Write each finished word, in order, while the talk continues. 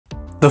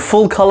The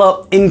full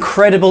color,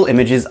 incredible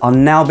images are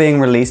now being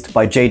released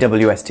by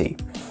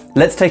JWST.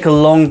 Let's take a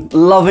long,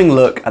 loving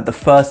look at the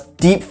first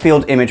deep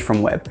field image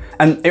from Webb,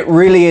 and it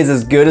really is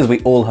as good as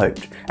we all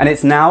hoped, and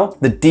it's now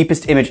the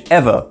deepest image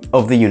ever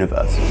of the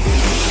universe.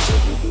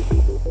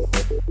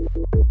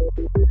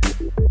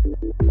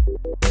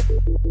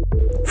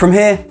 From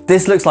here,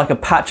 this looks like a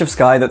patch of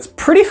sky that's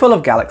pretty full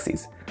of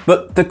galaxies.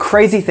 But the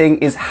crazy thing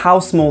is how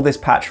small this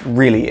patch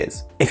really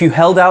is. If you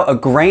held out a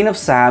grain of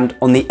sand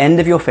on the end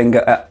of your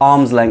finger at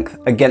arm's length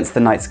against the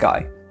night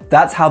sky,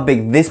 that's how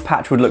big this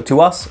patch would look to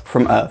us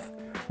from Earth.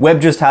 Webb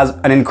just has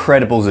an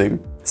incredible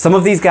zoom. Some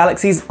of these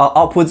galaxies are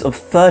upwards of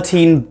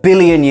 13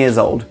 billion years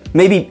old,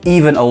 maybe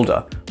even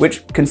older,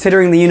 which,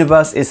 considering the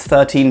universe is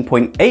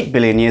 13.8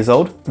 billion years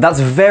old, that's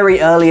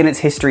very early in its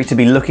history to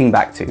be looking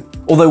back to.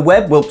 Although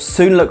Webb will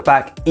soon look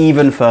back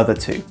even further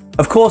too.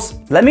 Of course,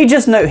 let me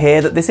just note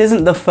here that this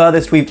isn't the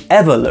furthest we've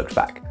ever looked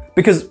back,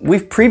 because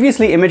we've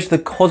previously imaged the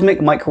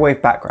cosmic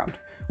microwave background,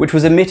 which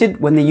was emitted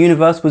when the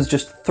universe was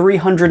just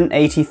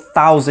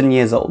 380,000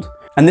 years old.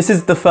 And this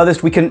is the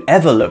furthest we can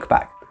ever look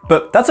back.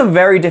 But that's a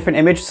very different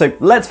image, so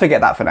let's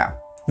forget that for now.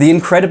 The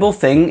incredible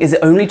thing is it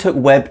only took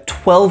Webb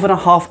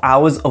 12.5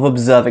 hours of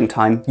observing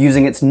time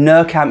using its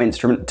NIRCam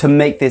instrument to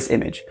make this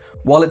image,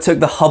 while it took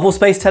the Hubble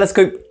Space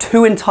Telescope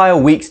 2 entire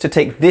weeks to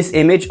take this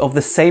image of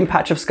the same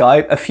patch of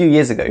sky a few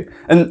years ago.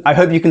 And I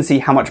hope you can see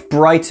how much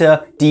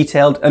brighter,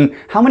 detailed, and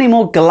how many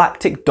more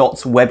galactic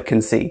dots Webb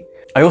can see.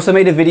 I also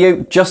made a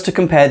video just to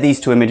compare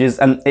these two images,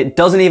 and it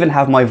doesn't even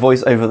have my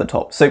voice over the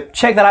top, so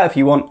check that out if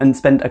you want and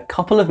spend a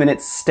couple of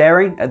minutes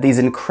staring at these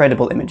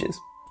incredible images.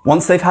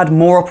 Once they've had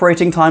more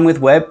operating time with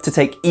Webb to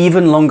take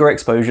even longer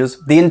exposures,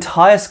 the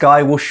entire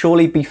sky will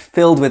surely be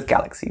filled with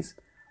galaxies.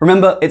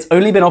 Remember, it's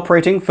only been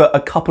operating for a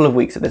couple of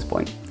weeks at this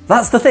point.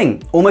 That's the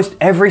thing, almost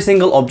every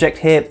single object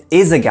here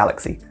is a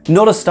galaxy.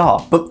 Not a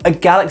star, but a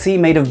galaxy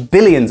made of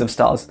billions of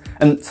stars,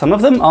 and some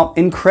of them are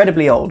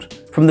incredibly old,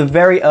 from the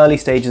very early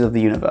stages of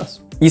the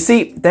universe. You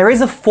see, there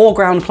is a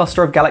foreground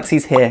cluster of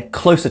galaxies here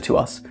closer to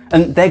us,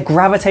 and they're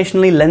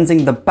gravitationally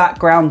lensing the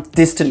background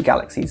distant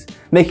galaxies,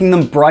 making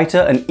them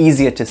brighter and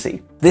easier to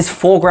see. This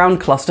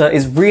foreground cluster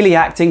is really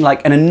acting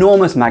like an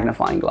enormous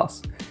magnifying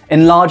glass,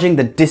 enlarging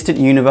the distant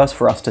universe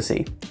for us to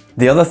see.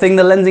 The other thing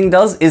the lensing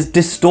does is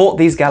distort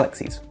these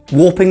galaxies,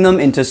 warping them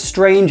into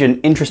strange and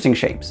interesting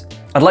shapes.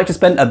 I'd like to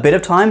spend a bit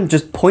of time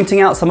just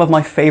pointing out some of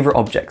my favorite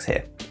objects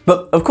here.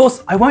 But of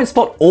course, I won't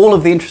spot all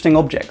of the interesting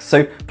objects,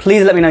 so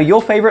please let me know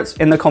your favorites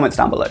in the comments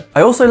down below.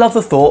 I also love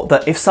the thought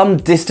that if some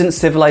distant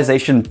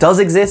civilization does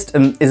exist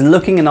and is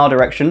looking in our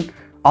direction,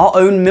 our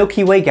own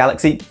Milky Way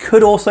galaxy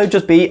could also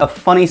just be a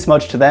funny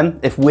smudge to them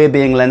if we're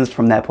being lensed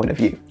from their point of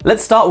view.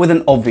 Let's start with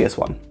an obvious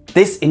one.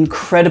 This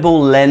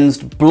incredible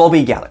lensed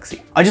blobby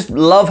galaxy. I just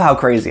love how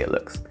crazy it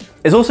looks.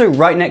 It's also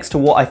right next to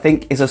what I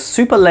think is a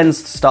super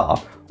lensed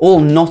star, all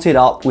knotted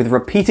up with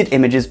repeated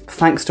images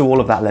thanks to all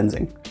of that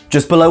lensing.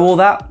 Just below all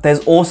that,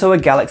 there's also a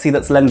galaxy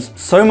that's lensed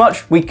so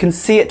much we can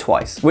see it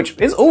twice, which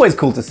is always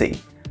cool to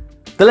see.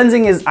 The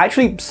lensing is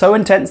actually so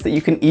intense that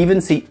you can even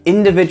see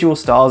individual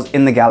stars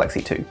in the galaxy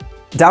too.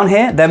 Down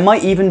here, there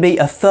might even be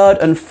a third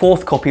and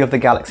fourth copy of the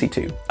galaxy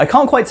too. I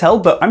can't quite tell,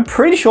 but I'm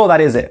pretty sure that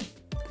is it.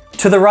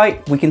 To the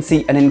right, we can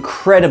see an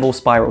incredible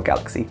spiral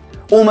galaxy,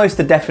 almost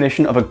the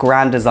definition of a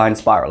grand design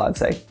spiral, I'd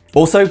say.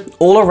 Also,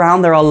 all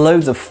around there are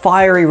loads of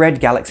fiery red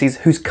galaxies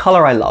whose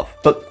color I love,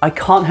 but I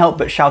can't help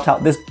but shout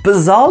out this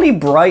bizarrely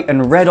bright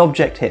and red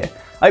object here.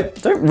 I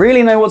don't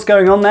really know what's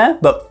going on there,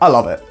 but I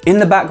love it. In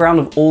the background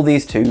of all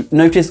these two,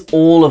 notice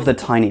all of the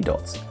tiny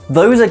dots.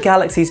 Those are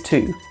galaxies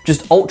too,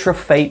 just ultra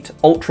faint,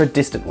 ultra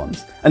distant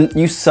ones, and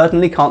you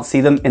certainly can't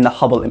see them in the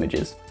Hubble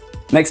images.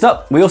 Next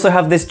up, we also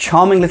have this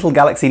charming little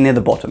galaxy near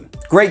the bottom.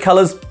 Great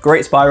colors,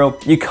 great spiral,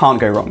 you can't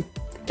go wrong.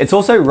 It's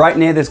also right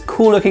near this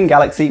cool looking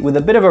galaxy with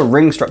a bit of a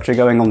ring structure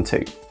going on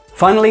too.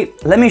 Finally,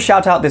 let me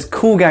shout out this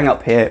cool gang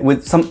up here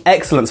with some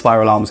excellent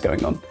spiral arms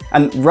going on,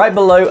 and right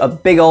below a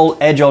big old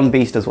edge-on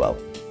beast as well.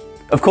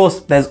 Of course,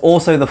 there's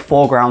also the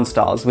foreground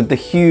stars with the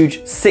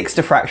huge 6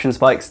 diffraction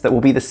spikes that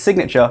will be the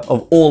signature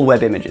of all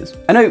Webb images.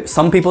 I know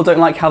some people don't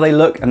like how they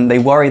look and they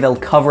worry they'll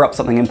cover up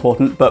something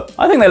important, but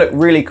I think they look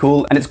really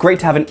cool and it's great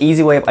to have an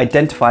easy way of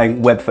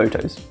identifying Webb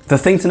photos. The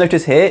thing to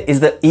notice here is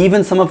that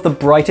even some of the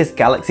brightest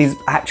galaxies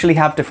actually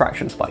have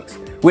diffraction spikes,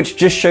 which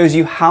just shows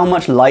you how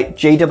much light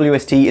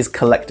JWST is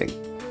collecting.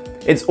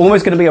 It's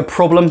almost going to be a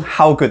problem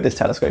how good this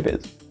telescope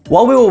is.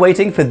 While we were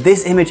waiting for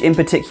this image in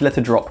particular to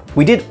drop,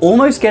 we did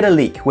almost get a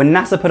leak when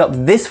NASA put up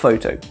this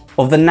photo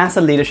of the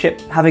NASA leadership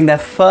having their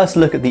first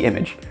look at the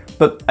image.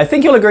 But I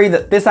think you'll agree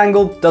that this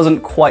angle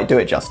doesn't quite do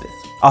it justice.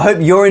 I hope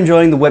you're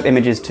enjoying the Webb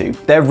images too.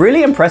 They're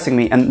really impressing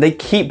me and they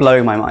keep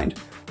blowing my mind.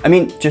 I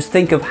mean, just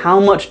think of how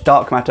much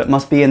dark matter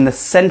must be in the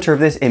center of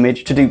this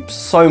image to do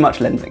so much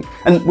lensing,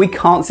 and we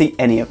can't see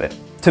any of it.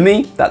 To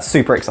me, that's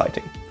super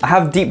exciting. I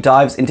have deep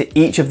dives into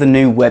each of the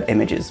new web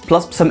images,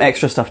 plus some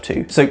extra stuff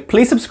too. So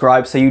please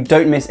subscribe so you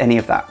don't miss any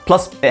of that.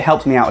 Plus, it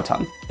helps me out a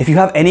ton. If you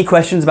have any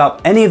questions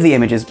about any of the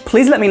images,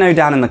 please let me know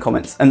down in the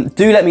comments, and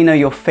do let me know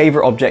your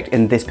favorite object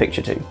in this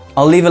picture too.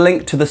 I'll leave a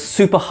link to the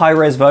super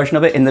high-res version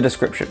of it in the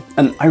description,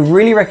 and I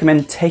really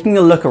recommend taking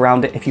a look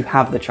around it if you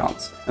have the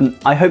chance. And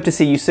I hope to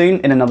see you soon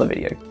in another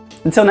video.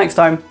 Until next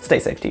time, stay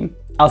safe team.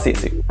 I'll see you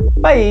soon.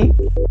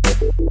 Bye!